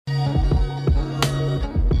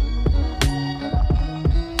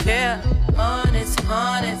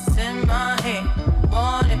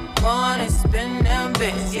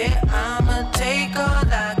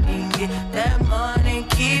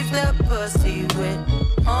pussy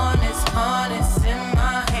with. Honest in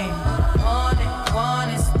my hand.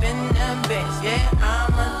 Want it, spin the best. Yeah,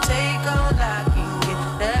 I'ma take all I can get.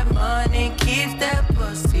 That money keeps that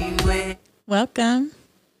pussy wet. Welcome.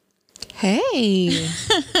 Hey.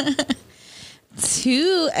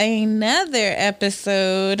 To another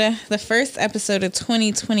episode, the first episode of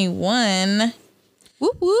 2021.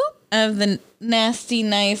 Whoop whoop. Of the Nasty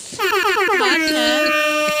Nice podcast.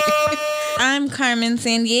 I'm Carmen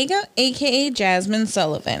Sandiego, aka Jasmine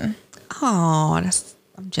Sullivan. Oh,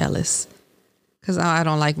 I'm jealous because I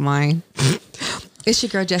don't like mine. It's your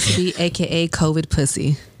girl Jessica B, aka COVID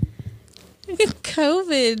Pussy.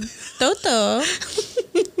 COVID Toto.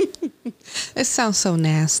 It sounds so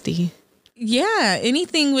nasty. Yeah,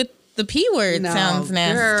 anything with the P word sounds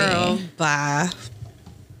nasty. Girl, bye.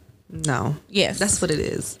 No. Yes, that's what it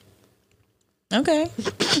is. Okay.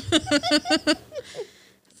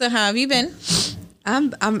 So how have you been?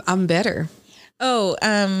 I'm better.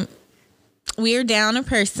 Oh, we are down a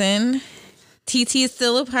person. TT is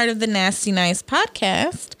still a part of the Nasty Nice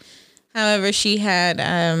podcast. However, she had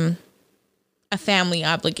a family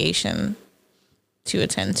obligation to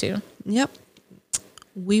attend to. Yep.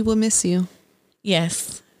 We will miss you.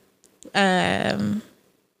 Yes. I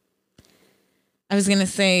was going to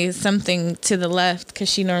say something to the left because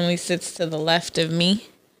she normally sits to the left of me.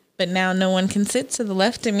 But now no one can sit to the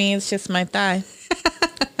left of me. It's just my thigh.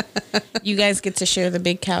 You guys get to share the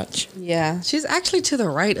big couch. Yeah. She's actually to the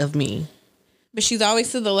right of me. But she's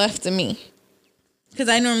always to the left of me. Because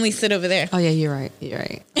I normally sit over there. Oh, yeah, you're right. You're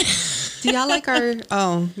right. Do y'all like our...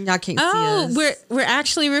 Oh, y'all can't see us. Oh, we're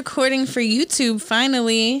actually recording for YouTube,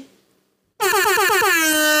 finally.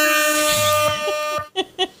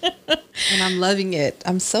 And I'm loving it.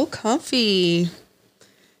 I'm so comfy.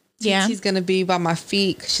 Yeah. She's going to be by my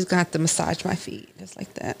feet. She's going to have to massage my feet. Just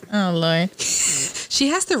like that. Oh, Lord. She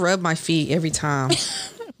has to rub my feet every time.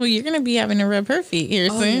 Well, you're going to be having to rub her feet here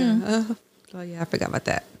soon. Yeah. Oh, yeah. I forgot about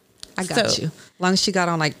that. I got you. As long as she got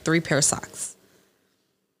on like 3 pair of socks.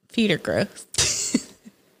 Feet are gross.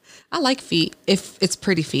 I like feet if it's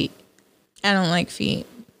pretty feet. I don't like feet.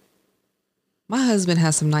 My husband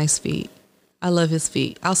has some nice feet. I love his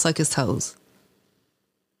feet. I'll suck his toes.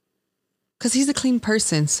 Because he's a clean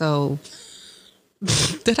person, so...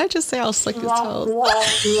 Did I just say I'll suck his toes?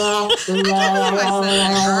 Gross.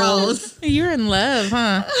 You're in love,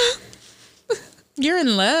 huh? You're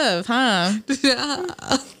in love, huh?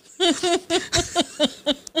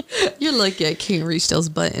 You're lucky I can't reach those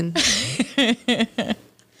buttons.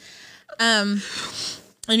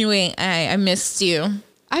 Anyway, I missed you.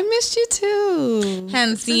 I missed you too.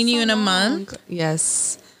 Hadn't seen you in a month.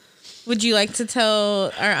 Yes. Would you like to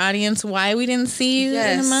tell our audience why we didn't see you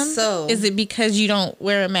in a month? So is it because you don't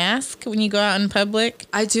wear a mask when you go out in public?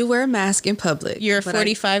 I do wear a mask in public. You're a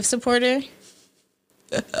 45 supporter?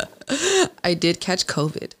 I did catch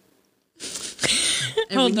COVID.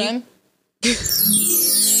 Hold on.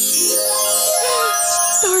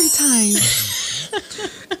 Story time.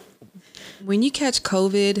 When you catch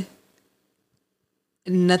COVID,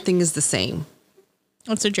 nothing is the same.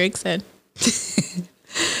 That's what Drake said.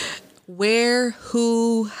 Where,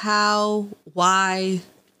 who, how, why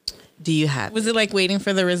do you have Was it like waiting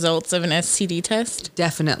for the results of an STD test?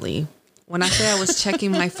 Definitely. When I say I was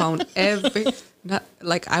checking my phone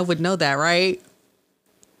I would know that, right?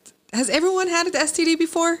 Has everyone had an STD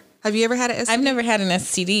before? Have you ever had an STD? I've never had an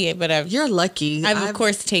STD, but You're lucky. I've of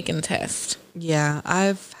course taken tests. Yeah,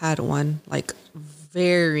 I've had one. What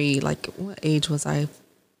age was I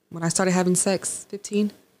when I started having sex?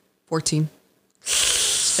 15? 14.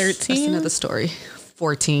 13? That's another story.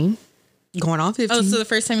 14. Going on 15. Oh, so the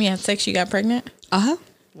first time you had sex, you got pregnant? Uh-huh.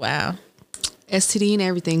 Wow. STD and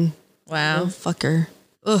everything. Wow. Oh, fucker.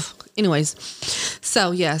 Ugh. Anyways.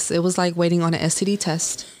 So, yes, it was like waiting on an STD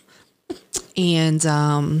test. And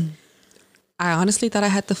I honestly thought I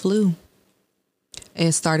had the flu.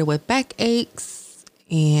 It started with back aches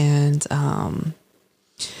and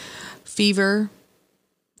fever.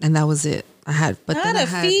 And that was it.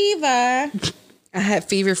 Fever. I had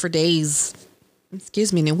fever for days.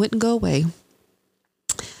 Excuse me, and it wouldn't go away.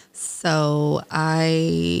 So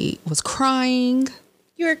I was crying.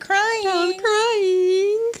 You were crying. I was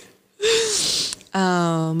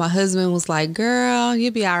crying. My husband was like, girl,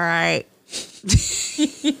 you'll be all right.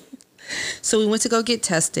 So we went to go get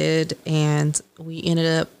tested, and we ended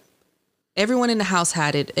up, everyone in the house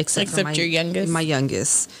had it except for your youngest. My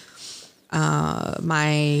youngest.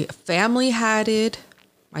 My family had it,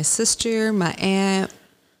 my sister, my aunt.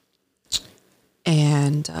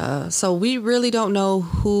 And so we really don't know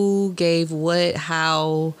who gave what,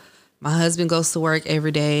 how. My husband goes to work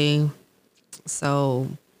every day. So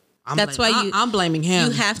That's why I'm blaming him.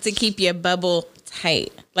 You have to keep your bubble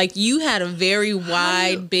tight. Like you had a very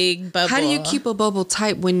wide, big bubble. How do you keep a bubble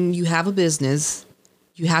tight when you have a business?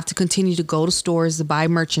 You have to continue to go to stores to buy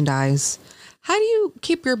merchandise. How do you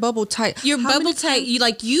keep your bubble tight? Your bubble tight.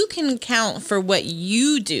 You can account for what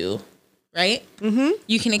you do, right? Mm-hmm.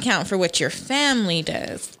 You can account for what your family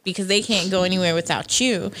does because they can't go anywhere without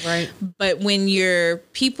you. Right. But when your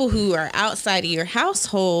people who are outside of your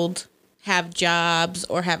household have jobs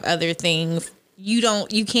or have other things, you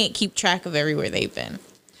can't keep track of everywhere they've been.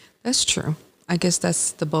 That's true. I guess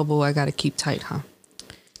that's the bubble I got to keep tight, huh?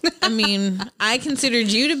 I mean, I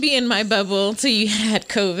considered you to be in my bubble till you had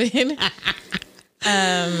COVID.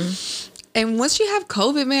 And once you have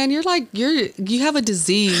COVID, man, you have a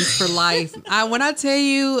disease for life. When I tell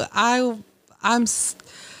you, I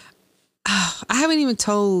haven't even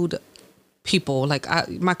told people,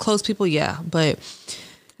 my close people, yeah, but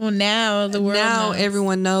well, now the world knows.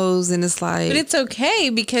 Everyone knows, and it's like, but it's okay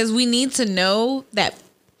because we need to know that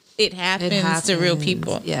it happens to real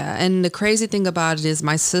people. Yeah, and the crazy thing about it is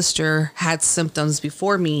my sister had symptoms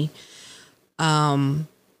before me.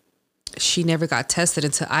 She never got tested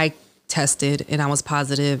until I tested and I was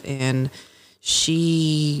positive, and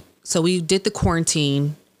so we did the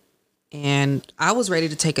quarantine, and I was ready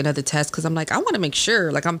to take another test because I'm like, I want to make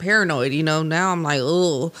sure, like I'm paranoid, now I'm like,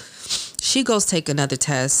 oh, she goes take another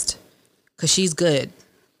test because she's good.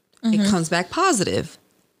 Mm-hmm. It comes back positive.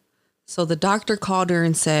 So the doctor called her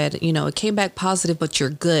and said, it came back positive, but you're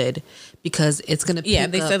good because it's going to pick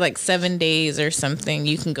up. They said like 7 days or something.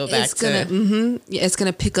 You can go back to. It's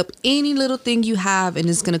going to pick up any little thing you have and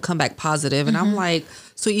it's going to come back positive. And I'm like,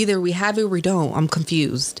 so either we have it or we don't. I'm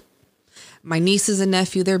confused. My nieces and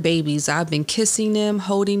nephew, they're babies. I've been kissing them,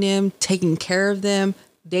 holding them, taking care of them.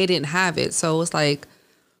 They didn't have it. So it's like,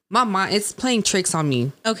 my mind, it's playing tricks on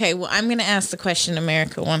me. Okay, well, I'm going to ask the question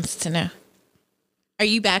America wants to know. Are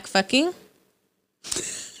you back fucking? What?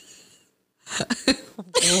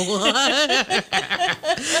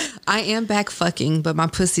 I am back fucking, but my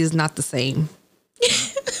pussy is not the same.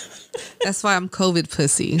 That's why I'm COVID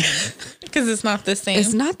pussy. Because it's not the same.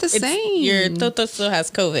 It's not the same. Your Toto still has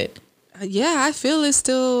COVID. Yeah, I feel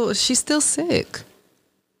she's still sick.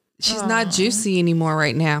 She's not juicy anymore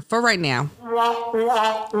right now. For right now.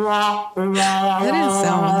 That didn't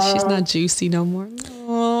sound. She's not juicy no more.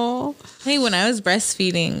 Oh. Hey, when I was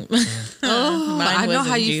breastfeeding, I know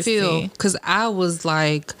how you feel because I was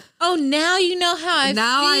like, oh, now you know how I feel.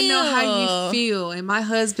 Now I know how you feel. And my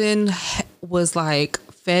husband was like,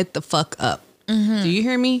 fed the fuck up. Mm-hmm. Do you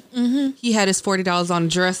hear me? Mm-hmm. He had his $40 on the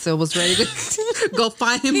dresser, was ready to go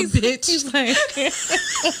find him a bitch. He's like,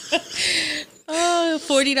 oh,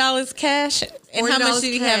 $40 cash. And how much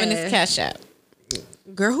did he have in his Cash App?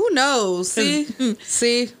 Girl, who knows?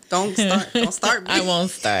 See, don't start me. I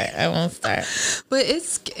won't start. But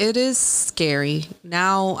it is scary.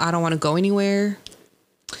 Now I don't want to go anywhere.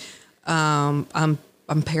 I'm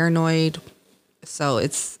paranoid. So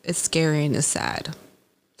it's scary and it's sad.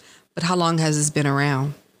 But how long has this been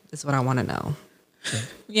around? Is what I want to know.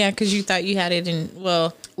 Yeah, because you thought you had it in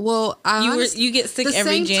you get sick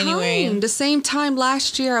every January. The same time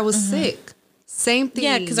last year I was sick. Same thing.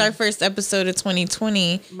 Yeah, because our first episode of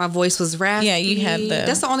 2020, my voice was raspy. Yeah, you had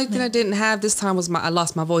That's the only thing I didn't have this time was I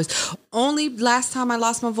lost my voice. Only last time I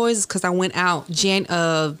lost my voice is because I went out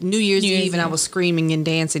New Year's Eve and I was screaming and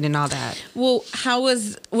dancing and all that. Well,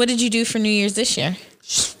 what did you do for New Year's this year?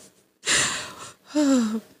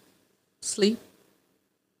 Sleep.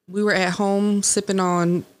 We were at home sipping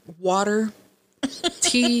on water,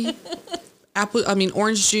 tea,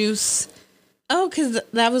 orange juice. Oh, because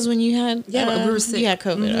that was when you had we were sick. You had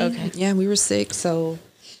COVID. Mm-hmm. Okay. Yeah, we were sick. So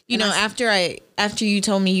after you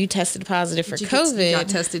told me you tested positive for COVID, you got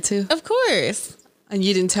tested too. Of course. And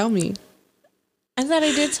you didn't tell me. I thought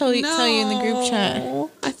I did tell you in the group chat.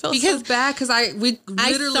 I felt so bad because I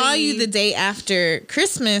saw you the day after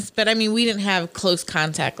Christmas, but we didn't have close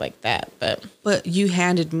contact like that. But you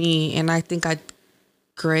handed me, and I think I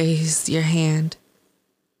grazed your hand.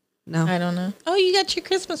 No, I don't know. Oh, you got your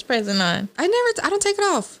Christmas present on. I don't take it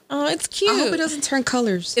off. Oh, it's cute. I hope it doesn't turn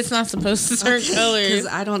colors. It's not supposed to turn colors. Because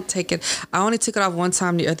I don't take it. I only took it off one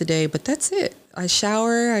time the other day, but that's it. I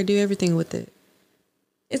shower. I do everything with it.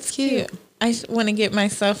 It's cute. I want to get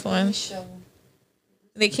myself one.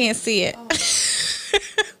 They can't see it. Oh.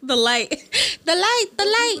 The light.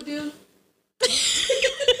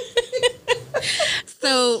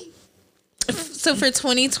 So for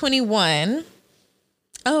 2021.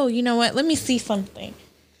 Oh, you know what? Let me see something.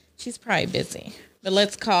 She's probably busy, but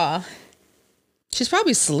let's call. She's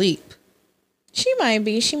probably asleep. She might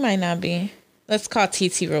be. She might not be. Let's call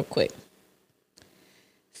TT real quick.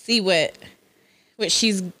 see what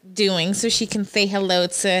she's doing so she can say hello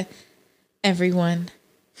to everyone.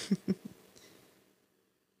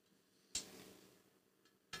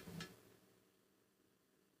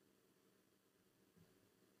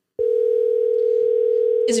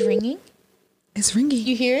 Is it ringing? It's ringing.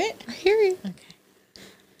 You hear it? I hear it. Okay.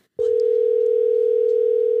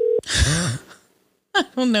 I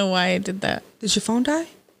don't know why I did that. Did your phone die?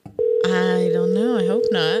 I don't know. I hope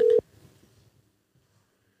not.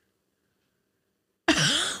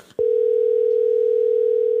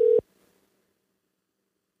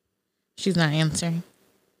 She's not answering.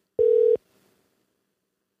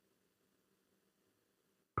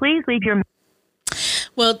 Please leave your...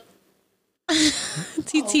 Well,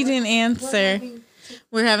 TT didn't answer.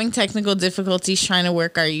 We're having technical difficulties trying to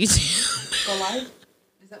work our YouTube. Go live?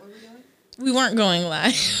 Is that what we're doing? We weren't going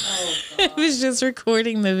live. Oh, It was just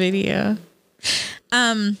recording the video.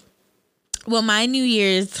 Well, my New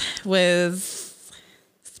Year's was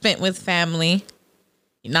spent with family.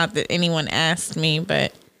 Not that anyone asked me,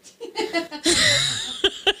 but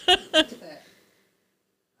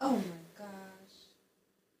Oh my gosh.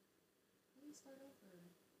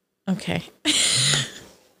 okay.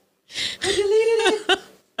 I deleted it.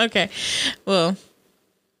 Okay. Well,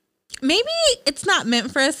 maybe it's not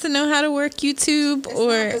meant for us to know how to work YouTube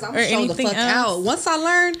or anything else. Out. Once I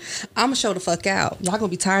learn, I'm gonna show the fuck out. Y'all gonna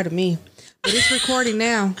be tired of me. But it's recording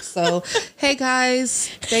now. So, hey guys,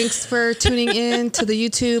 thanks for tuning in to the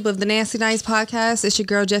YouTube of the Nasty Nice podcast. It's your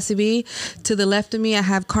girl Jessie B. To the left of me, I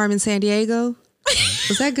have Carmen Sandiego.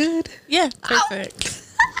 Was that good? Yeah, perfect.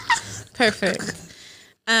 Perfect.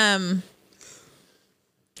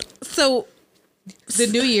 So The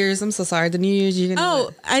New Year's. I'm so sorry. The New Year's. You're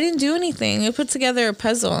gonna. I didn't do anything. I put together a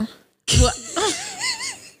puzzle.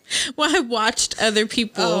 Well, I watched other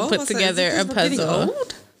people put together a puzzle.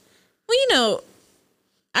 Well, you know,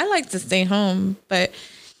 I like to stay home, but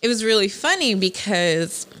it was really funny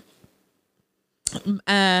because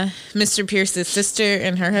Mr. Pierce's sister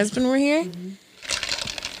and her husband were here.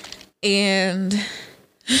 And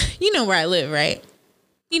you know where I live, right?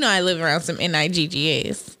 You know I live around some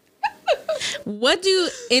NIGGAs. What do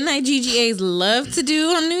NIGGAs love to do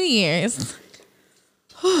on New Year's?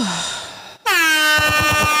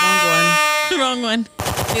 Wrong one.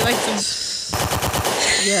 They like to...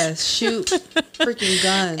 Yes, shoot freaking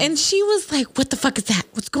guns. And she was like, what the fuck is that?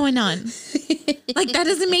 What's going on? Like, that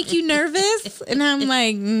doesn't make you nervous? And I'm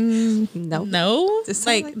like, no. This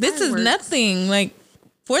Like, this is nothing. Like,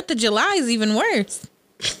 4th of July is even worse.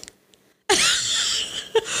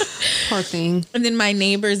 Poor thing. And then my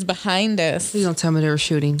neighbors behind us, Please don't tell me they were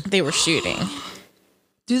shooting. they were shooting.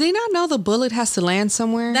 Do they not know the bullet has to land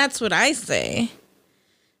somewhere? That's what I say.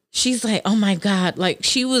 She's like, oh my God. Like,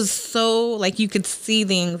 she was so, like, you could see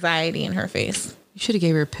the anxiety in her face. You should have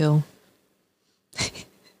gave her a pill.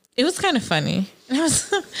 It was kind of funny. And I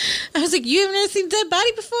was like, you have never seen a dead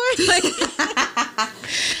body before? Like,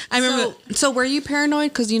 I remember. So were you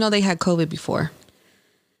paranoid? Because, you know, they had COVID before.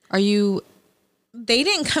 Are you... They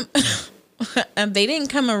didn't come. They didn't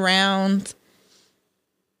come around.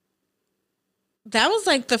 That was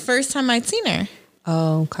like the first time I'd seen her.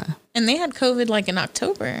 Oh, okay. And they had COVID like in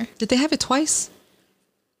October. Did they have it twice?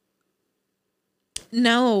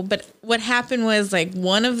 No, but what happened was like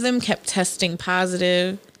one of them kept testing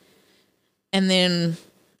positive and then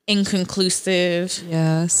inconclusive.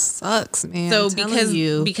 Yeah, sucks, man. So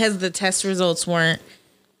I'm because the test results weren't.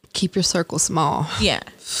 Keep your circle small. Yeah.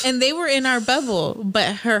 And they were in our bubble,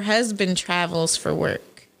 but her husband travels for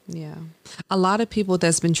work. Yeah. A lot of people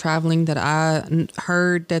that's been traveling that I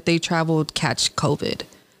heard that they traveled catch COVID.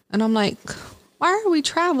 And I'm like, why are we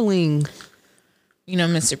traveling? You know,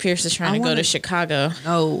 Mr. Pierce is trying to go to Chicago.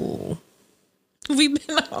 No. We've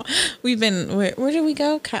been, where did we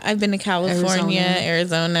go? I've been to California,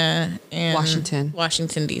 Arizona and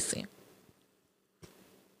Washington, D.C.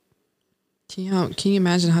 Can you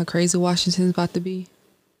imagine how crazy Washington's about to be?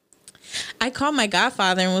 I called my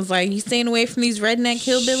godfather and was like, you staying away from these redneck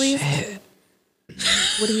hillbillies? Shit.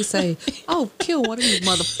 What did he say? Oh, kill one of these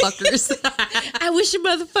motherfuckers. I wish a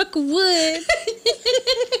motherfucker would.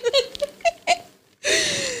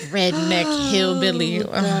 Redneck hillbilly.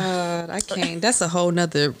 God, I can't. That's a whole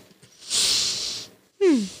nother.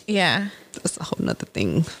 Yeah. That's a whole nother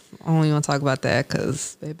thing. I don't even want to talk about that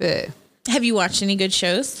because, baby. Have you watched any good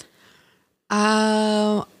shows?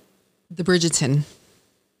 The Bridgerton.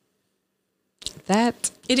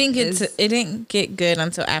 That it didn't get good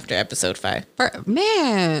until after episode 5.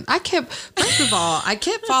 Man, first of all, I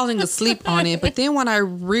kept falling asleep on it, but then when I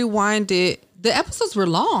rewind it, the episodes were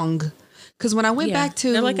long. Because when I went back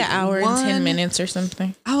to they're like an hour and 10 minutes or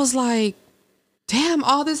something. I was like, damn,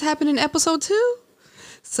 all this happened in episode 2.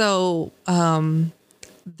 So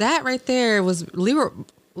that right there was Leroy.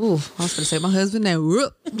 Ooh, I was gonna say my husband now.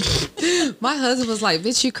 My husband was like,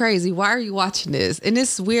 "Bitch, you crazy? Why are you watching this?" And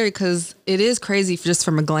it's weird because it is crazy just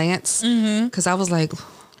from a glance. Because I was like,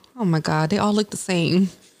 "Oh my god, they all look the same,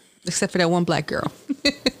 except for that one black girl."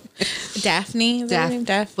 Daphne.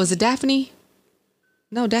 Was it Daphne?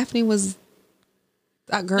 No, Daphne was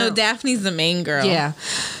that girl. No, Daphne's the main girl. Yeah.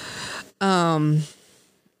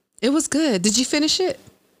 It was good. Did you finish it?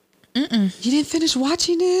 You didn't finish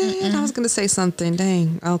watching it? I was going to say something.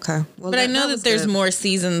 Dang. Okay. Well, But I know that there's good. more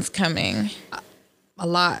seasons coming. A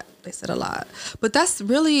lot. They said a lot. But that's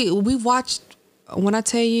really, we watched, when I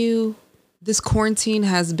tell you, this quarantine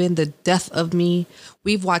has been the death of me.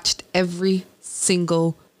 We've watched every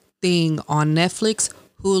single thing on Netflix,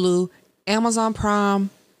 Hulu, Amazon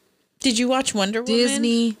Prime. Did you watch Wonder Woman?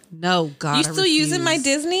 Disney. No, God. You still using my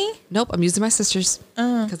Disney? Nope, I'm using my sister's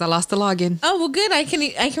because I lost the login. Oh, well, good. I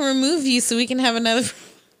can remove you so we can have another.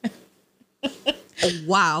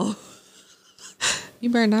 Wow. You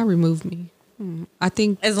better not remove me. I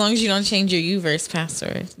think As long as you don't change your Uverse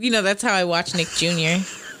password. You know, that's how I watch Nick Jr.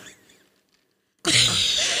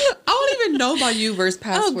 I don't even know my Uverse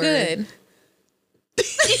password. Oh, good.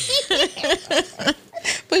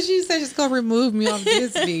 But she said she's gonna remove me off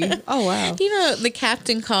Disney. Oh wow. You know, the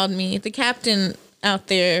captain called me. The captain out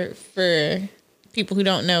there, for people who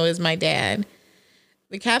don't know, is my dad.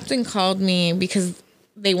 The captain called me because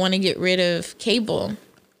they want to get rid of cable.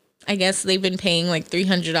 I guess they've been paying like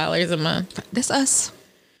 $300 a month. That's us.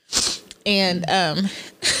 And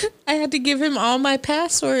I had to give him all my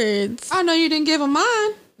passwords. I know you didn't give him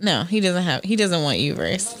mine. No, he doesn't want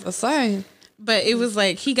Uverse. The same. But it was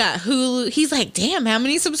like, he got Hulu. He's like, damn, how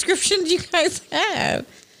many subscriptions do you guys have?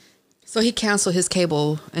 So he canceled his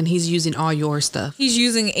cable and he's using all your stuff. He's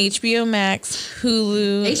using HBO Max,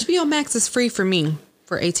 Hulu. HBO Max is free for me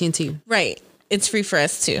for AT&T. Right. It's free for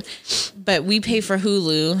us too. But we pay for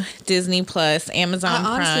Hulu, Disney Plus, Amazon I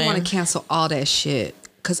honestly Prime. want to cancel all that shit.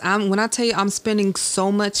 Because when I tell you I'm spending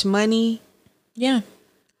so much money. Yeah.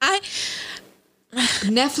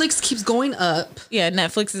 Netflix keeps going up. Yeah,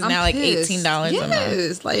 Netflix is I'm now like pissed. $18 a month.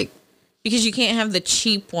 Yes, like Because you can't have the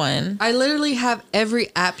cheap one. I literally have every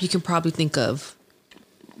app you can probably think of.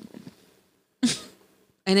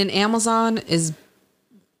 And then Amazon's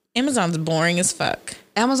boring as fuck.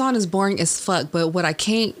 Amazon is boring as fuck, but what I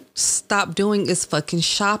can't stop doing is fucking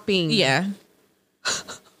shopping. Yeah.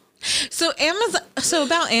 So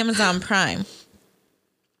about Amazon Prime.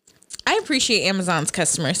 I appreciate Amazon's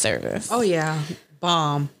customer service. Oh yeah.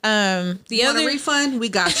 Bomb. The You want other a refund? We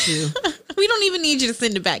got you. we don't even need you to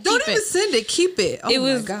send it back. Don't Keep even it. send it. Keep it. Oh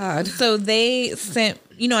my God. So they sent,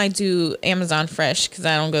 I do Amazon Fresh because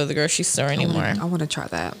I don't go to the grocery store anymore. I want to try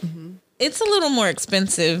that. Mm-hmm. It's a little more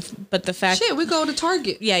expensive, but the fact... Shit, we go to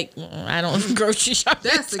Target. Yeah, I don't grocery shop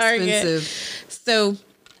That's at Target. expensive. So,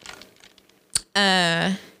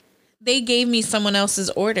 they gave me someone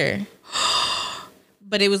else's order.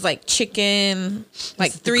 But it was like chicken,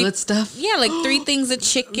 like The good stuff. Yeah, like 3 things of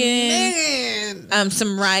chicken. Man.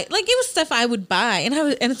 Some rice. Like it was stuff I would buy.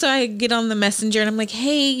 And so I get on the messenger and I'm like,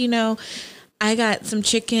 hey, I got some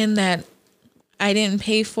chicken that I didn't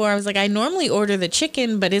pay for. I was like, I normally order the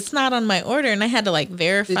chicken, but it's not on my order. And I had to like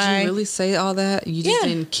verify. Did you really say all that? You just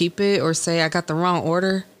didn't keep it or say I got the wrong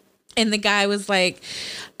order? And the guy was like,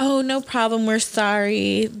 oh, no problem. We're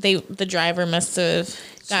sorry. The driver must have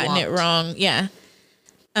gotten it wrong. Yeah.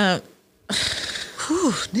 Whew,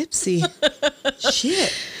 Nipsey.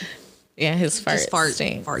 Shit. Yeah, his fart Just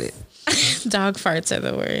stink. farted. Dog farts are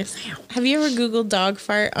the worst. Have you ever Googled dog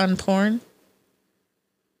fart on porn?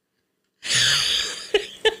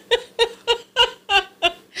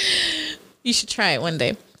 You should try it one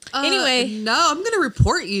day. Anyway, no, I'm gonna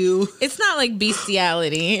report you. it's not like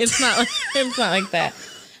bestiality. It's not like that.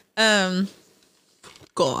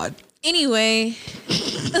 God. Anyway,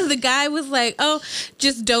 the guy was like, "Oh,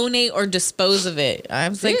 just donate or dispose of it." I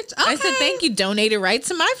was like, Bitch, "I said okay. thank you. Donate it right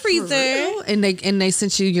to my freezer." And they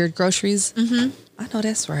sent you your groceries. Mm-hmm. I know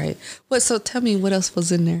that's right. What? So tell me what else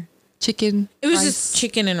was in there? Chicken. It was rice? just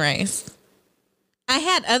chicken and rice. I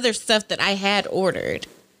had other stuff that I had ordered.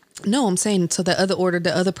 No, I'm saying so the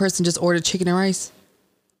other person just ordered chicken and rice.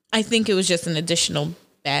 I think it was just an additional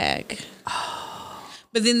bag.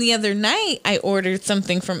 But then the other night I ordered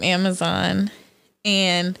something from Amazon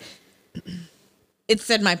and it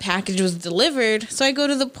said my package was delivered. So I go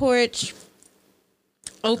to the porch,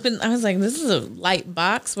 I was like, this is a light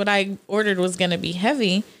box. What I ordered was going to be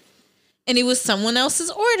heavy. And it was someone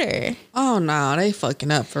else's order. Oh no, they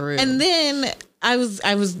fucking up for real. And then I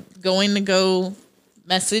was going to go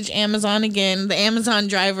Message Amazon again. The Amazon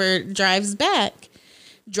driver drives back,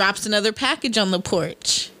 drops another package on the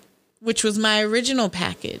porch, which was my original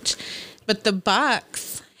package. But the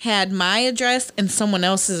box had my address and someone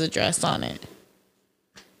else's address on it.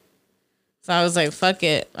 So I was like, fuck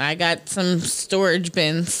it. I got some storage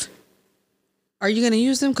bins. Are you going to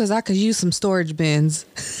use them? Because I could use some storage bins.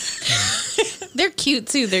 They're cute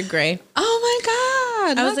too. They're gray. Oh my God.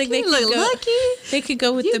 I was like, they could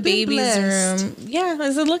go with the baby's room. Yeah,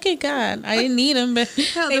 I said, look at God. I didn't need them, but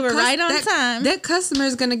they were right on time. That customer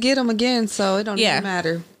is going to get them again, so it don't even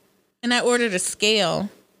matter. And I ordered a scale.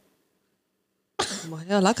 Well,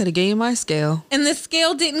 hell, I could have gave you my scale. And the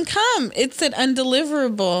scale didn't come. It said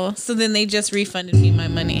undeliverable. So then they just refunded me my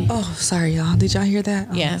money. Oh, sorry, y'all. Did y'all hear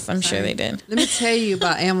that? Yes, I'm sure they did. Let me tell you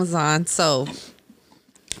about Amazon. So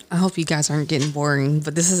I hope you guys aren't getting boring,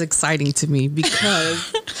 but this is exciting to me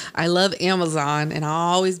because I love Amazon and I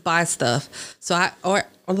always buy stuff. So I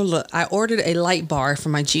ordered a light bar for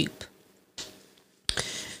my Jeep.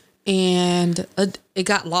 And it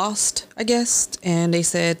got lost, I guess. And they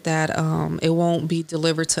said that it won't be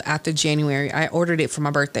delivered till after January. I ordered it for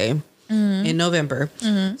my birthday in November.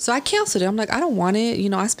 Mm-hmm. So I canceled it. I'm like, I don't want it. You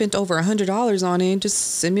know, I spent over $100 on it. Just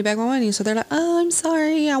send me back my money. So they're like, oh, I'm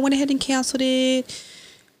sorry. I went ahead and canceled it.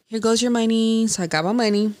 Here goes your money. So I got my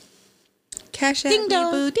money. Cash out. Ding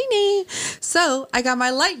dong. Boo, ding ding. So I got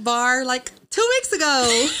my light bar like 2 weeks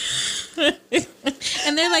ago.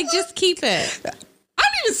 And they're like, just keep it. I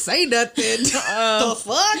didn't even say nothing. The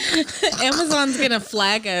fuck? Amazon's gonna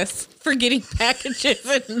flag us for getting packages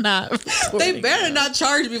and not recording. They better not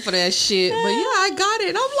charge me for that shit. But yeah, I got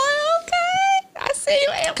it. I'm like, okay, I see you,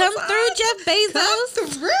 Amazon. Come through, Jeff Bezos. Come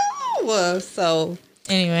through. So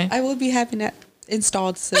anyway, I will be having that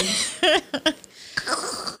installed soon.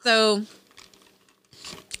 So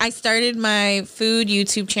I started my food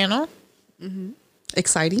YouTube channel. Mm-hmm.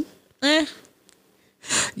 Exciting.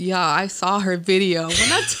 Yeah, I saw her video.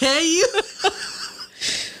 When I tell you,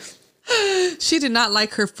 she did not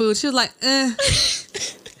like her food. She was like,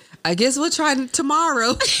 I guess we'll try it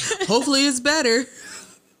tomorrow. Hopefully it's better.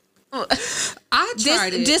 I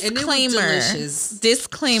tried it. Disclaimer. And it was delicious.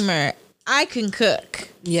 Disclaimer. I can cook.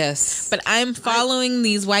 Yes. But I'm following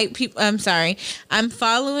these white people. I'm sorry. I'm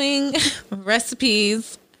following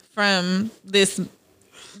recipes from this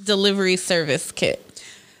delivery service kit.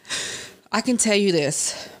 I can tell you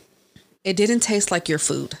this. It didn't taste like your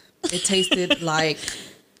food. It tasted like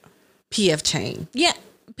PF Chang. Yeah.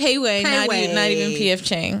 Payway. Not even PF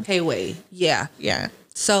Chang. Payway. Yeah. Yeah.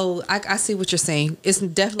 So I see what you're saying. It's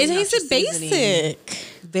definitely it tasted basic.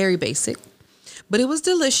 Very basic. But it was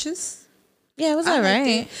delicious. Yeah, it was all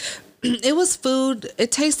right. It was food.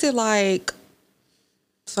 It tasted like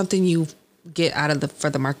something you get out of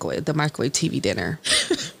the microwave TV dinner.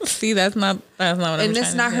 See, that's not what I'm trying to say. And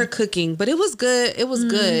it's not her cooking, but it was good. It was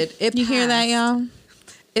good. You hear that, y'all?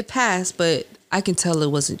 It passed, but I can tell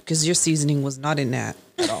it wasn't because your seasoning was not in that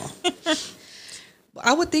at all.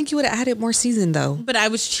 I would think you would have added more season though. But I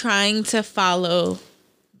was trying to follow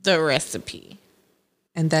the recipe.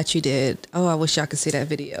 And that you did. Oh, I wish y'all could see that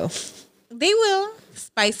video. They will.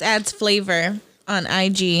 Spice Adds Flavor on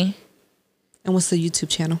IG. And what's the YouTube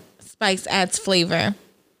channel? Spice Adds Flavor.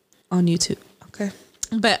 On YouTube. Okay.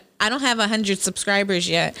 But I don't have 100 subscribers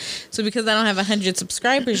yet. So because I don't have 100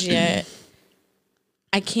 subscribers yet,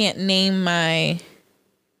 you can't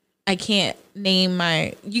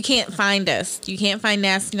find us. You can't find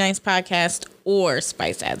Nasty Nice Podcast or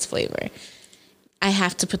Spice Adds Flavor. I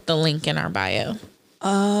have to put the link in our bio.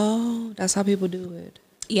 Oh, that's how people do it.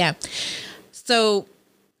 Yeah. So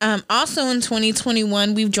also in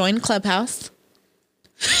 2021, we've joined Clubhouse.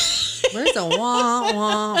 Where's the wah,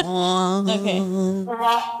 wah, wah? Okay.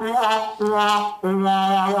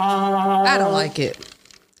 I don't like it.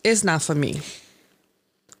 It's not for me.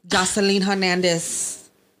 Jocelyn Hernandez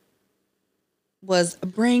was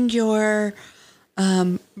bring your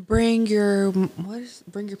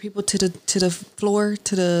people to the floor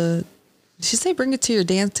to the. Did she say bring it to the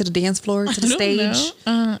dance floor to the stage?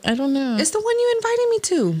 I don't know. It's the one you invited me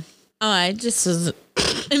to. Oh, I just was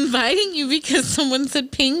inviting you because someone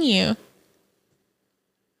said ping you.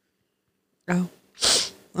 Oh,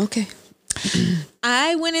 okay.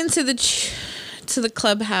 I went into the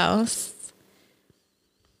clubhouse,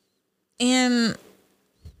 and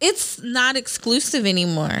it's not exclusive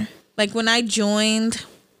anymore. Like when I joined,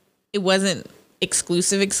 it wasn't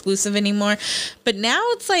exclusive anymore. But now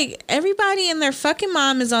it's like everybody and their fucking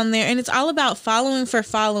mom is on there, and it's all about following for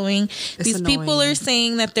following. These annoying. People are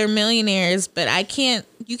saying that they're millionaires, but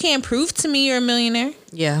you can't prove to me you're a millionaire.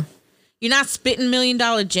 Yeah. You're not spitting $1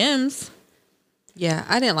 million gems. Yeah,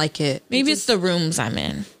 I didn't like it. Maybe it's the rooms I'm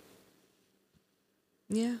in.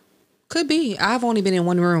 Yeah, could be. I've only been in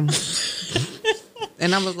one room.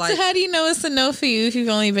 And I was like, So how do you know it's a no for you if you've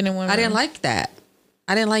only been in one room? I didn't like that.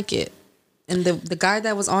 I didn't like it. And the guy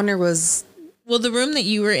that was on there was... Well, the room that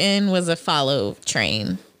you were in was a follow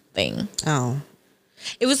train thing. Oh.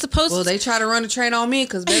 It was supposed Well, they try to run the train on me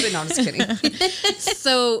because, baby, no, I'm just kidding.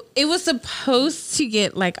 So it was supposed to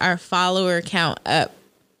get like our follower count up,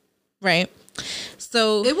 right?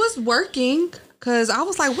 So It was working because I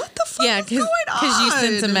was like, what the fuck is going on? Because you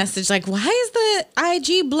sent a message like, why is the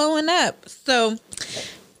IG blowing up? So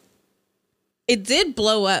it did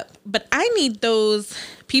blow up, but I need those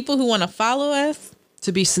people who want to follow us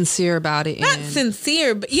to be sincere about it. Not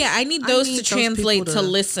sincere, but yeah, I need those to translate to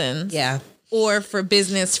listens. Yeah. Or for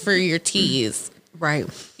business for your teas. Right.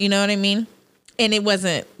 You know what I mean? And it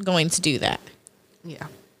wasn't going to do that. Yeah.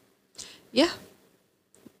 Yeah.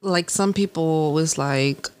 Like some people was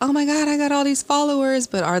like, oh my God, I got all these followers,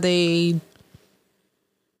 but are they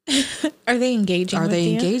engaging Are with they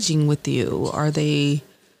you? engaging with you? Are they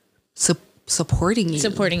supporting you?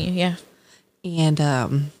 Supporting you, yeah. And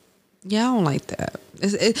yeah, I don't like that.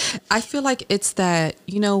 I feel like it's that,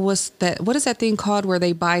 you know, what is that thing called where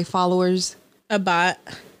they buy followers? A bot.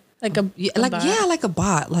 Like a bot. Yeah, like a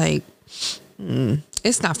bot. Like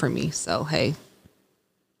it's not for me. So hey.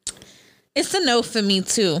 It's a no for me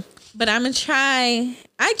too. But I'm gonna try.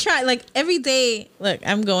 I try like every day. Look,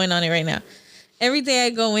 I'm going on it right now. Every day I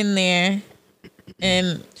go in there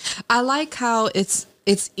and I like how it's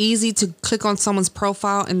easy to click on someone's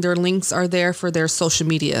profile and their links are there for their social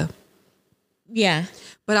media. Yeah.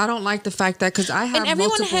 But I don't like the fact that because I have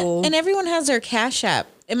multiple. And everyone has their Cash App.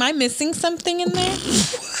 Am I missing something in there?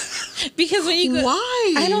 Because when you go,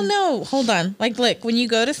 why? I don't know. Hold on. Like, look, when you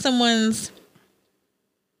go to someone's,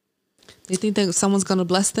 They think that someone's gonna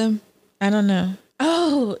bless them. I don't know.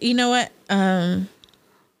 Oh, you know what?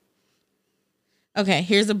 Okay,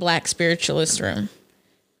 here's a Black spiritualist room.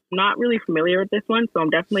 I'm not really familiar with this one, so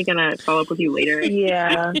I'm definitely gonna follow up with you later.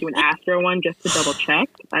 Yeah. Do an Astro one just to double check.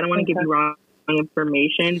 I don't want to give you wrong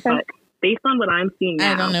information, but based on what I'm seeing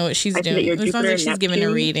now, I don't know what she's I see that doing. your It sounds Jupiter like she's and giving a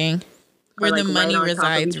Neptune reading. are, Where the like, money right on top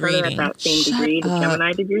of resides each other reading. at that same degree, the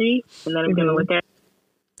Gemini degree, and then I'm gonna look at.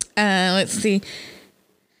 Let's see.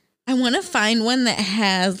 I want to find one that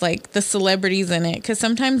has like the celebrities in it, because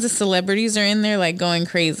sometimes the celebrities are in there like going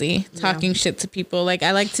crazy, talking shit to people. Like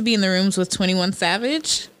I like to be in the rooms with 21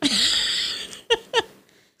 Savage.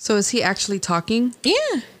 So is he actually talking?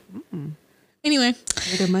 Yeah. Anyway,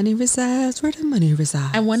 Where the money resides. Where the money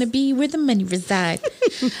resides. I want to be where the money resides.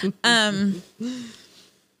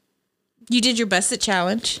 You did your busted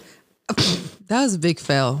challenge. That was a big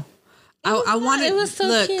fail. I wanted. It was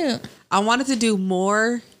so cute. I wanted to do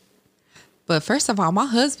more, but first of all, my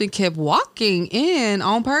husband kept walking in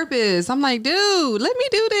on purpose. I'm like, dude, let me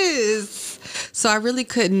do this. So I really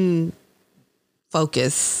couldn't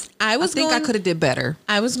focus. I think I could have did better.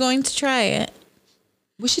 I was going to try it,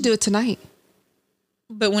 We should do it tonight.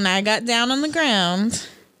 but when I got down on the ground,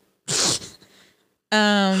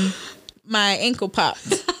 my ankle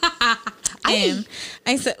popped. And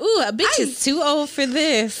I said, ooh, a bitch is too old for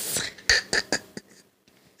this.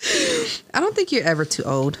 I don't think you're ever too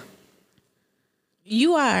old.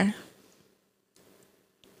 You are.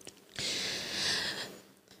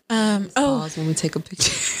 Pause when we take a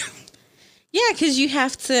picture. Yeah, because you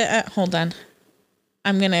have to, hold on.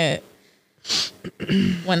 I'm going to,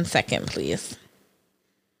 1 second, please.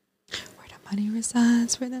 Where the money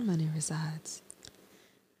resides. Where the money resides.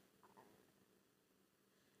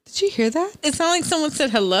 Did you hear that? It sounded like someone said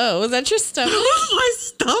hello. Is that your stomach? My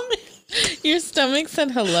stomach. Your stomach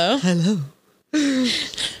said hello? Hello.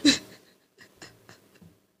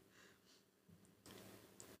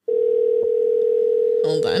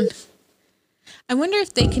 Hold on. I wonder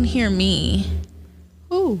if they can hear me.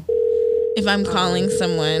 Ooh. If I'm calling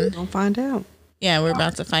someone. Don't find out. Yeah, we're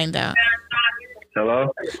about to find out.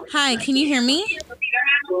 Hello? Hi, can you hear me?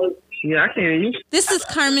 Yeah, I can hear you. This is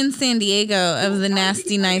Carmen Sandiego of the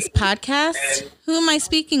Nasty Nice podcast. Who am I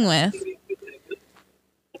speaking with?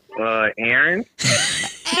 Aaron?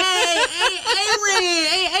 Hey,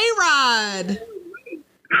 A-Rod.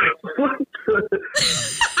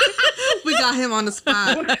 We got him on the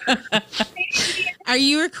spot. Are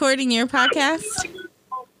you recording your podcast?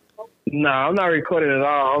 No, I'm not recording at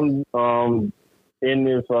all. I'm in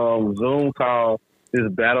this Zoom call, this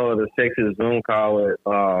Battle of the Sexes Zoom call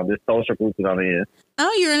with this social group that I'm in.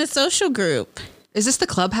 Oh, you're in a social group. Is this the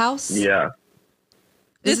clubhouse? Yeah.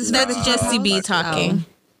 That's Jesse B talking.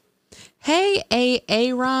 Hey,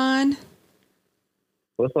 Aaron.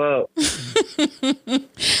 What's up?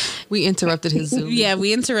 We interrupted his Zoom. Yeah,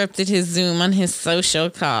 we interrupted his Zoom on his social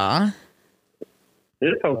call.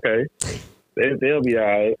 It's okay. They'll be all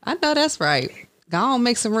right. I know that's right. Go on,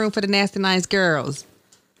 make some room for the nasty nice girls.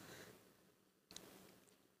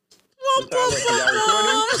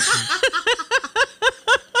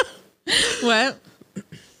 What?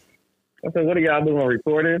 I said, what are y'all doing?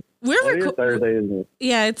 Recording? We're It's Thursday, isn't it?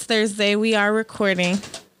 Yeah, it's Thursday. We are recording,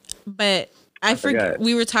 but I forgot.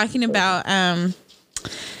 We were talking about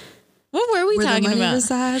what were we talking about?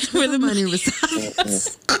 Where the money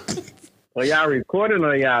resides. Well, y'all recording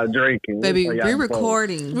or y'all drinking? Baby, y'all we're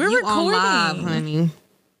recording. We're recording on live, honey.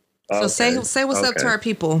 So say what's up to our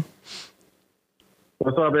people.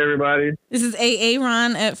 What's up, everybody? This is AA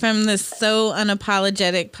Ron from the So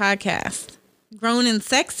Unapologetic podcast, Grown and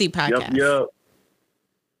Sexy podcast. Yep.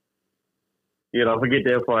 Yeah, don't forget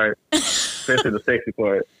that part, especially the sexy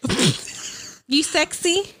part. You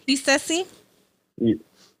sexy? You sassy?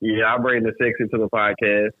 Yeah, I bring the sexy to the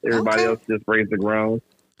podcast. Everybody else just brings the grown.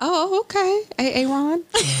 Oh, okay. AA Ron.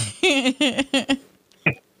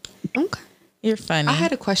 Okay. You're funny. I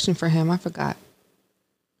had a question for him. I forgot.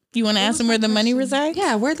 You want to ask him where the money resides?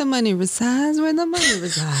 Yeah, where the money resides. Where the money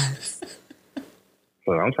resides.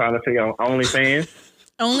 So I'm trying to figure out OnlyFans.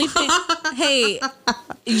 OnlyFans. Hey,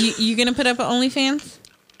 you gonna put up an OnlyFans?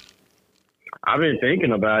 I've been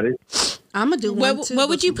thinking about it. I'm gonna do one too. What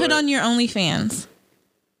would you put on your OnlyFans?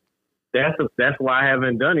 That's why I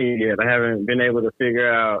haven't done it yet. I haven't been able to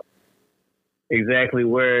figure out exactly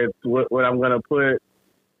what I'm gonna put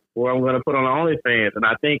on the OnlyFans. And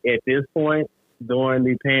I think at this point during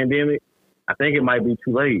the pandemic, I think it might be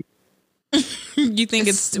too late. You think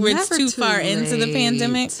it's too far into the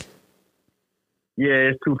pandemic? Yeah,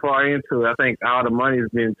 it's too far into it. I think all the money's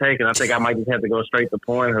been taken. I think I might just have to go straight to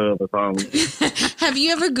Pornhub or something. Have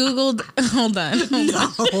you ever Googled? Hold on. No.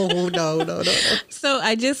 So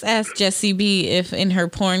I just asked Jessie B if in her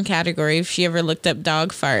porn category if she ever looked up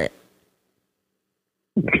dog fart.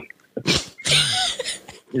 Did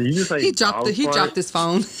you just say He dropped his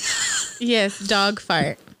phone. Yes, dog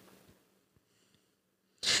fart.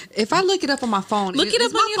 If I look it up on my phone, Look it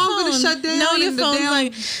up on your phone. Gonna shut down? No, your phone's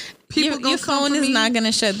like your phone is not going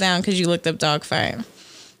to shut down because you looked up dog fart.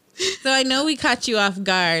 So I know we caught you off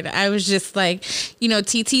guard. I was just like,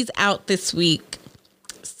 TT's out this week.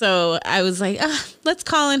 So I was like, let's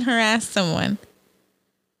call and harass someone.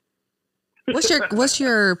 What's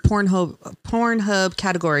your Pornhub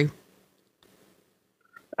category?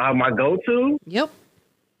 My go-to? Yep.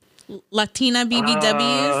 Latina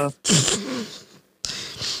BBWs?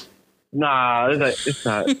 Nah, it's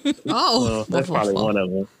not. Oh, that's probably one of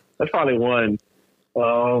them. That's probably one.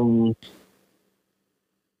 What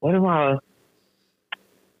am I?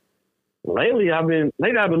 Lately, I've been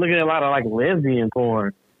looking at a lot of like lesbian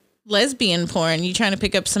porn. Lesbian porn? You trying to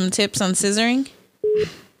pick up some tips on scissoring?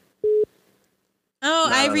 Oh, no,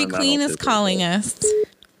 Ivory Queen is calling us.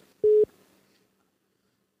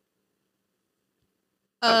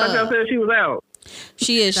 I thought y'all said she was out.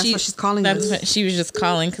 She is. That's what she's calling us. What she was just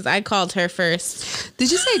calling because I called her first.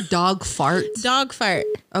 Did you say dog fart? Dog fart.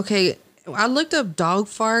 Okay, I looked up dog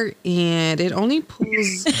fart and it only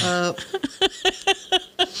pulls up.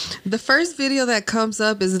 The first video that comes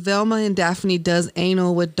up is Velma and Daphne does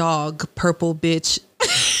anal with dog. Purple bitch.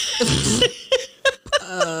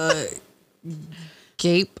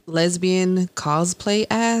 Gape lesbian cosplay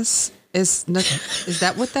ass. Is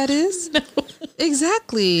that what that is? No.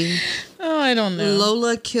 Exactly. Oh, I don't know.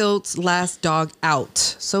 Lola Kilt's last dog out.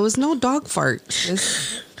 So it's no dog fart.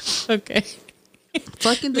 It's okay.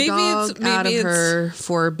 Fucking the dog out of her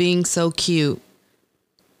for being so cute.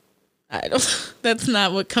 That's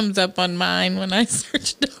not what comes up on mine when I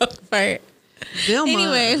search dog fart. Velma,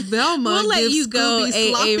 we'll let you go,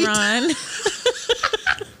 AA Ron.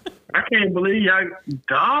 I can't believe y'all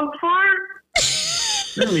dog fart.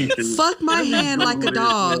 Fuck my hand like a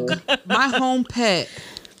dog. My home pet.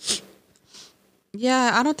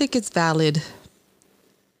 Yeah, I don't think it's valid.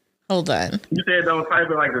 Hold on. You said don't type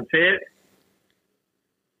it like a pet?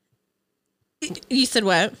 You said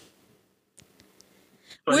what?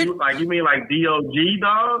 So you mean like D-O-G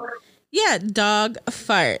dog? Yeah, dog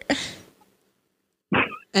fart.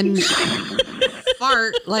 And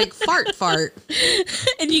fart, like fart.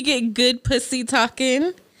 And you get good pussy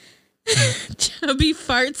talking. Chubby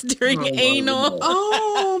farts during anal.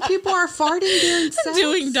 Oh, people are farting during sex?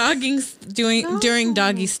 During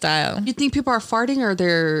doggy style. You think people are farting or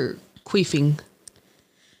they're queefing?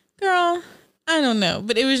 Girl, I don't know,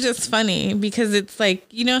 but it was just funny because it's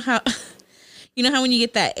like, you know how when you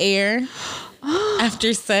get that air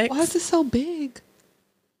after sex? Why is it so big?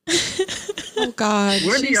 Oh God.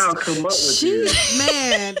 Where do y'all come up with this?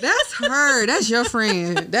 Man, that's her. That's your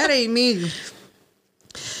friend. That ain't me.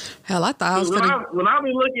 Hell, I thought I was gonna. When I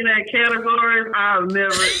be looking at categories, I've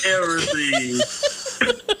never ever seen.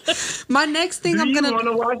 My next thing Do I'm you gonna. want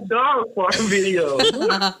to watch dog farm videos?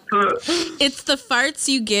 It's the farts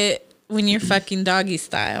you get when you're fucking doggy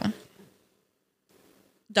style.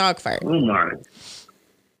 Dog fart. Oh my!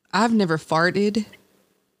 I've never farted.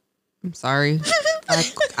 I'm sorry.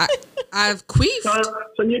 I've queefed.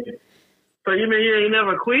 So you mean you ain't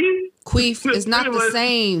never queef? Queef is not the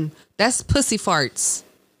same. That's pussy farts.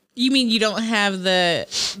 You mean you don't have the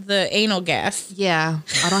anal gas? Yeah,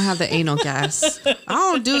 I don't have the anal gas. I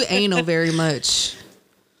don't do anal very much.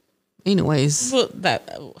 Anyways. Well,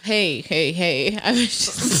 hey. I was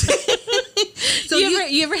just so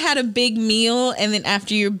you ever had a big meal and then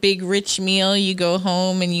after your big rich meal you go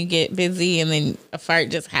home and you get busy and then a fart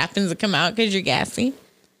just happens to come out because you're gassy?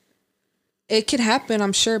 It could happen,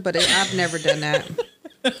 I'm sure, but I've never done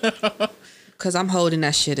that. Because I'm holding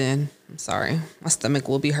that shit in. I'm sorry. My stomach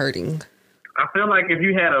will be hurting. I feel like if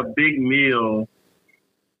you had a big meal,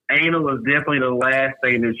 anal is definitely the last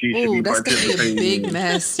thing that you should be that's gonna participating be a big in.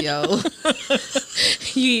 mess, yo.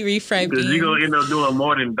 You eat refried beans. Because you're going to end up doing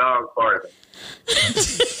more than dog farting.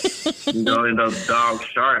 You're going to end up dog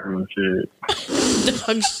sharting and shit.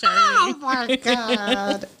 Dog shirting. Oh my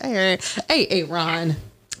God. Hey, Ron.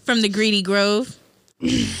 From the Greedy Grove.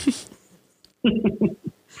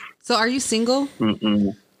 So are you single?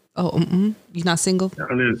 Mm-mm. Oh, you're not single?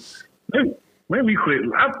 Let me quit.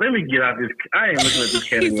 Let me get out this. I ain't looking at this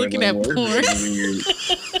category. He's looking at anymore. porn.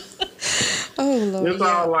 Oh, Lord. It's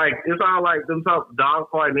all like them top dog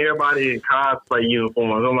fighting everybody in cosplay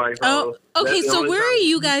uniforms. I'm like, Oh, okay. that's the So only where time- are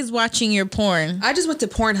you guys watching your porn? I just went to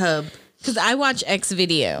Pornhub. Because I watch X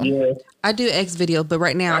Video. Yeah, I do X video, but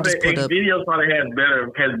right now I just bet pulled up. Video probably has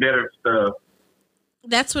better stuff.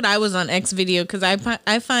 That's what I was on X Video because I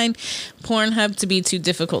find Pornhub to be too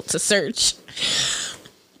difficult to search.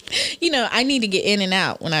 You know, I need to get in and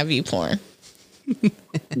out when I view porn.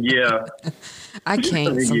 Yeah, I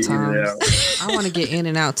can't Let me get in and sometimes. I want to get in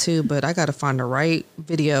and out too, but I got to find the right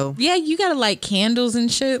video. Yeah, you gotta light candles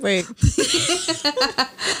and shit. Like,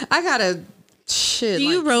 I got to shit. do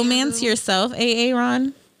you like, romance yourself, AA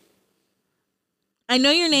Ron? I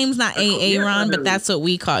know your name's not AA Ron, but that's what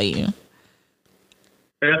we call you.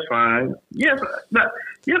 that's fine. Yes,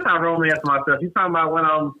 I romance myself. You talking about when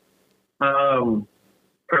I'm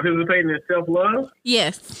participating in self-love?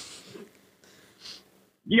 Yes.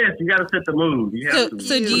 Yes, you got to set the mood. You have to.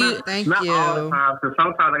 So do you? Thank Not you. all the time, because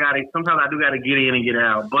sometimes I do got to get in and get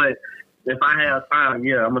out. But if I have time,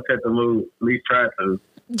 yeah, I'm gonna set the mood. At least try to.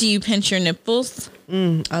 Do you pinch your nipples?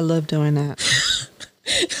 I love doing that.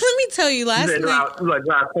 Let me tell you, last Do night.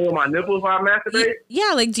 I pull my nipples while I masturbate?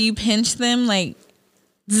 Yeah, like, do you pinch them? Like,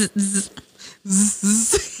 Not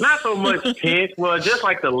so much pinch. Well, just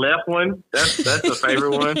like the left one. That's the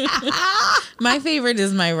favorite one. my favorite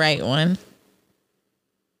is my right one.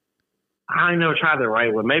 I ain't never tried the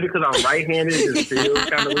right one. Maybe because I'm right-handed, it feels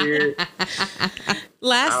kind of weird.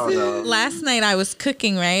 Last night I was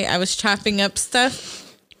cooking, right? I was chopping up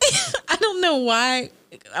stuff. I don't know why.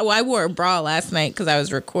 I wore a bra last night because I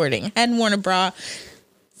was recording. Hadn't worn a bra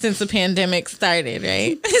since the pandemic started,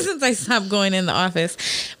 right? Since I stopped going in the office.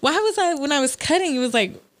 Why was when I was cutting, it was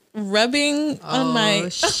like rubbing on my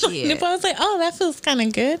nipple. I was like, oh, that feels kind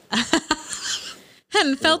of good.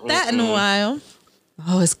 Hadn't felt that in a while.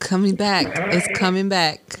 Oh, it's coming back. It's coming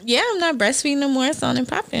back. Yeah, I'm not breastfeeding no more. It's on and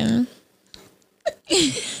popping.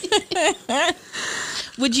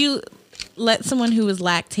 Would you let someone who was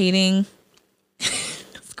lactating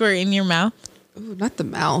squirt in your mouth? Ooh, not the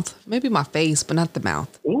mouth. Maybe my face, but not the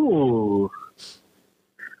mouth. Ooh.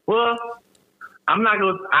 Well, I'm not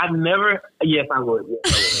going to... Yes, I would.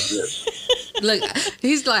 Yes. Look,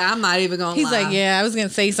 he's like, I'm not even going to lie. He's like, yeah, I was going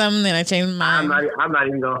to say something, then I changed my mind. I'm not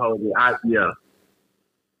even going to hold it. Yeah.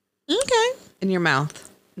 Okay. In your mouth.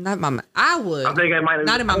 Not my mouth. I would. I think it might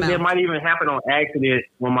Not in my mouth. It might even happen on accident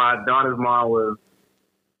when my daughter's mom was,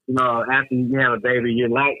 after you have a baby, you're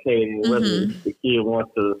lactating, whether the kid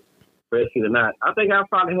wants to breastfeed or not. I think I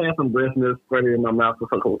probably had some breast milk squirted in my mouth a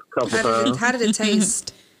couple times. How did it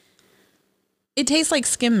taste? It tastes like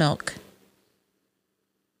skim milk.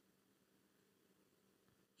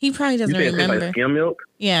 He probably doesn't You said it tastes remember. like skim milk?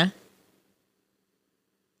 Yeah.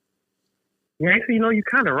 Yeah, actually, you're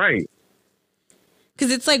kind of right.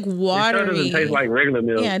 Because it's like It sure watery. doesn't taste like regular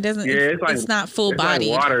milk. Yeah, it doesn't. Yeah, it's not full bodied.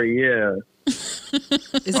 Like watery, yeah.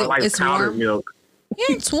 Is Or it? like It's powdered warm. milk. Yeah,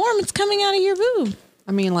 it's warm. It's coming out of your boob.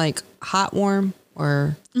 I mean, like hot warm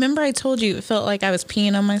or Remember I told you it felt like I was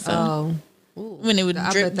peeing on myself? oh, Ooh, when it would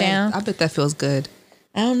drip down. I bet that feels good.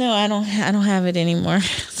 I don't know. I don't have it anymore.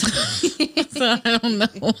 So I don't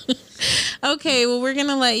know. Okay, well, we're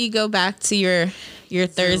gonna let you go back to your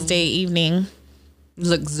Thursday evening.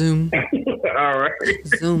 Look, Zoom. All right.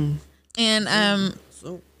 Zoom. And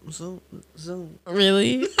Zoom.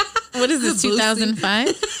 really? What is this, 2005?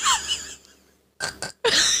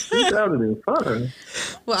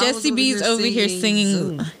 2005. Well, Jesse B's over here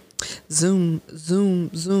singing Zoom.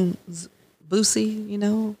 Boosie, you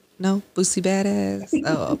know? No? Boosie Badass?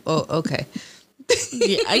 Oh, okay.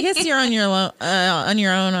 Yeah, I guess you're on your own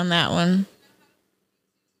on that one.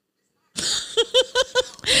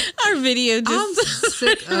 Our video just I'm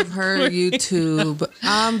sick of her YouTube.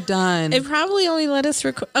 I'm done. It probably only let us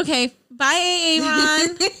record. Okay, bye,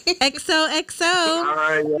 Aaron. XOXO. All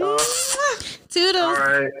right, y'all. Toodles. All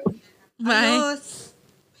right. Bye.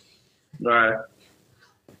 All right.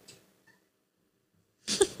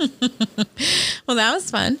 Well, that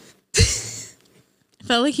was fun. I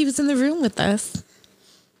felt like he was in the room with us.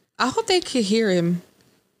 I hope they could hear him.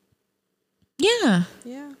 Yeah.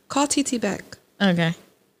 Yeah. Call TT back. Okay.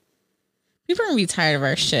 People are gonna be tired of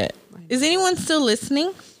our shit. Is anyone still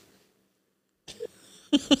listening?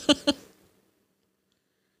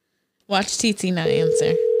 Watch TT not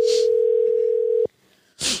answer.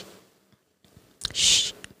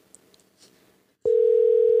 Shh.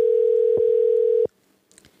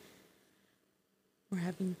 We're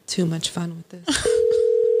having too much fun with this.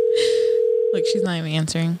 Look, she's not even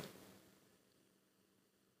answering.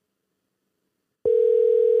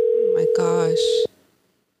 Oh my gosh.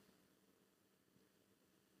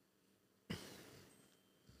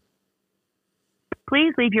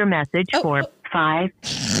 Please leave your message for 5.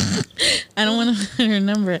 I don't want to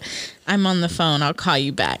remember it. I'm on the phone. I'll call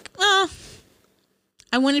you back. Well,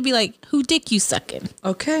 I want to be like, who dick you sucking?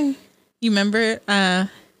 Okay. You remember? Do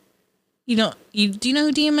you know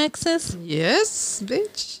who DMX is? Yes,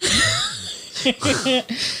 bitch.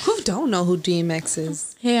 Who don't know who DMX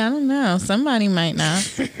is? Hey, I don't know. Somebody might not.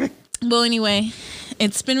 Well, anyway,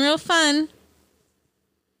 it's been real fun.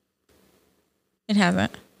 It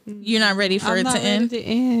hasn't. You're not ready for it to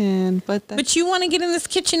end? But you want to get in this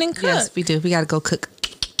kitchen and cook. yes, we do. We got to go cook.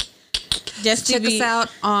 Just to Check us out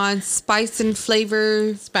on Spice and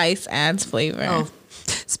Flavor. Spice adds flavor. Oh,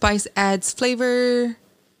 Spice Adds Flavor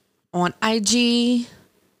on IG.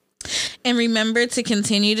 And remember to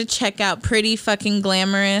continue to check out Pretty Fucking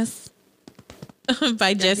Glamorous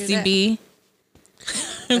by Jessie B.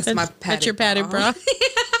 That's my That's your padded bra. bra.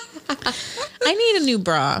 I need a new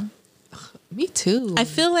bra. Me too. I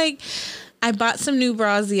feel like I bought some new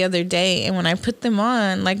bras the other day, and when I put them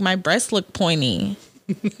on, like my breasts look pointy.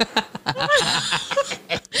 I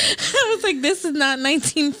was like, this is not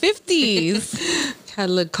 1950s. Had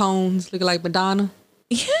little cones looking like Madonna.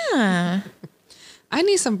 Yeah. I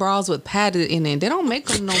need some bras with padded in it. They don't make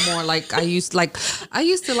them no more. Like I used to like.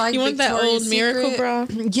 You want that old Miracle bra?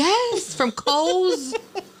 Yes, from Kohl's.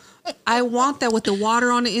 I want that with the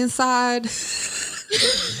water on the inside.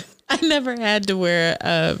 I never had to wear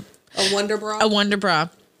a Wonder bra. a Wonder bra,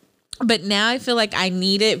 but now I feel like I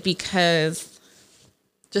need it because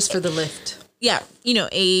Just for the lift. yeah,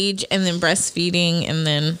 age and then breastfeeding and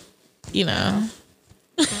then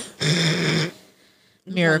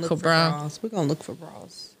Miracle bra. We're gonna look for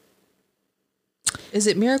bras. Is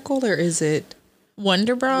it Miracle or is it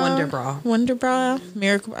Wonder bra? Wonder bra.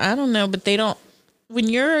 Miracle. I don't know, but they don't. When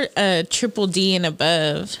you're a triple D and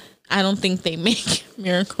above, I don't think they make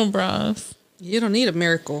Miracle bras. You don't need a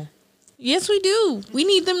Miracle. Yes, we do. We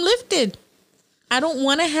need them lifted. I don't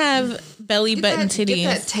want to have belly button titties.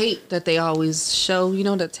 Get that tape that they always show. You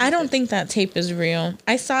know that tape. I don't think that tape is real.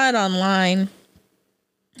 I saw it online,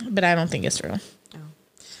 but I don't think it's real.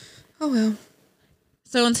 Oh well.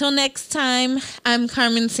 So until next time, I'm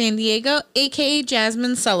Carmen Sandiego, aka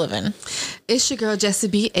Jasmine Sullivan. It's your girl Jessie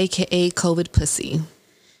B, aka COVID Pussy.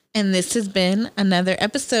 And this has been another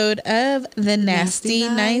episode of the Nasty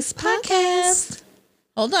Nice Podcast.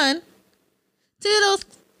 Hold on. Toodles.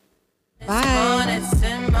 Bye. It's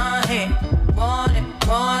in my head. Want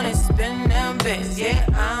it, spin them bits. Yeah,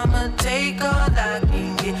 I'ma take all I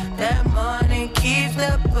can get. That money keeps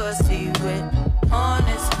that pussy wet.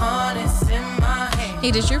 Honest in my head.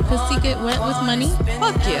 Hey, does your pussy get wet with money?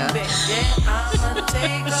 Fuck yeah.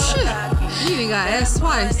 You done got asked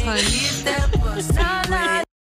twice, honey. Keep that pussy wet.